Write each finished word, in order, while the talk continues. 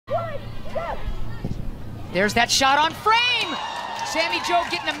There's that shot on frame. Sammy Joe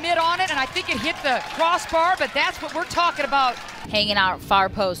getting a mid on it, and I think it hit the crossbar, but that's what we're talking about. Hanging out far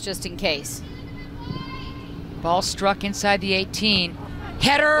post just in case. Ball struck inside the 18.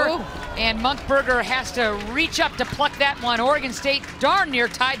 Header, ooh. And Munkberger has to reach up to pluck that one. Oregon State darn near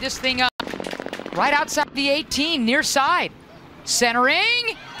tied this thing up. Right outside the 18, near side.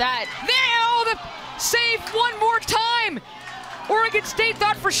 Centering. Now the save one more time. Oregon State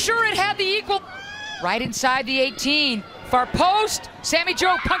thought for sure it had the equal. Right inside the 18. Far post. Sammy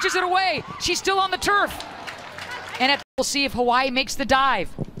Joe punches it away. She's still on the turf. And we'll see if Hawaii makes the dive.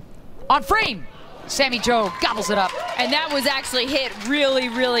 On frame. Sammy Joe gobbles it up. And that was actually hit really,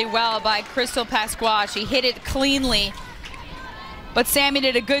 really well by Crystal Pasqua. She hit it cleanly. But Sammy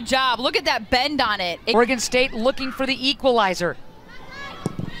did a good job. Look at that bend on it. Oregon State looking for the equalizer.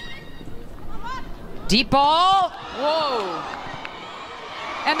 Deep ball. Whoa.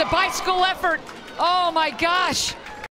 And the bicycle effort. Oh my gosh.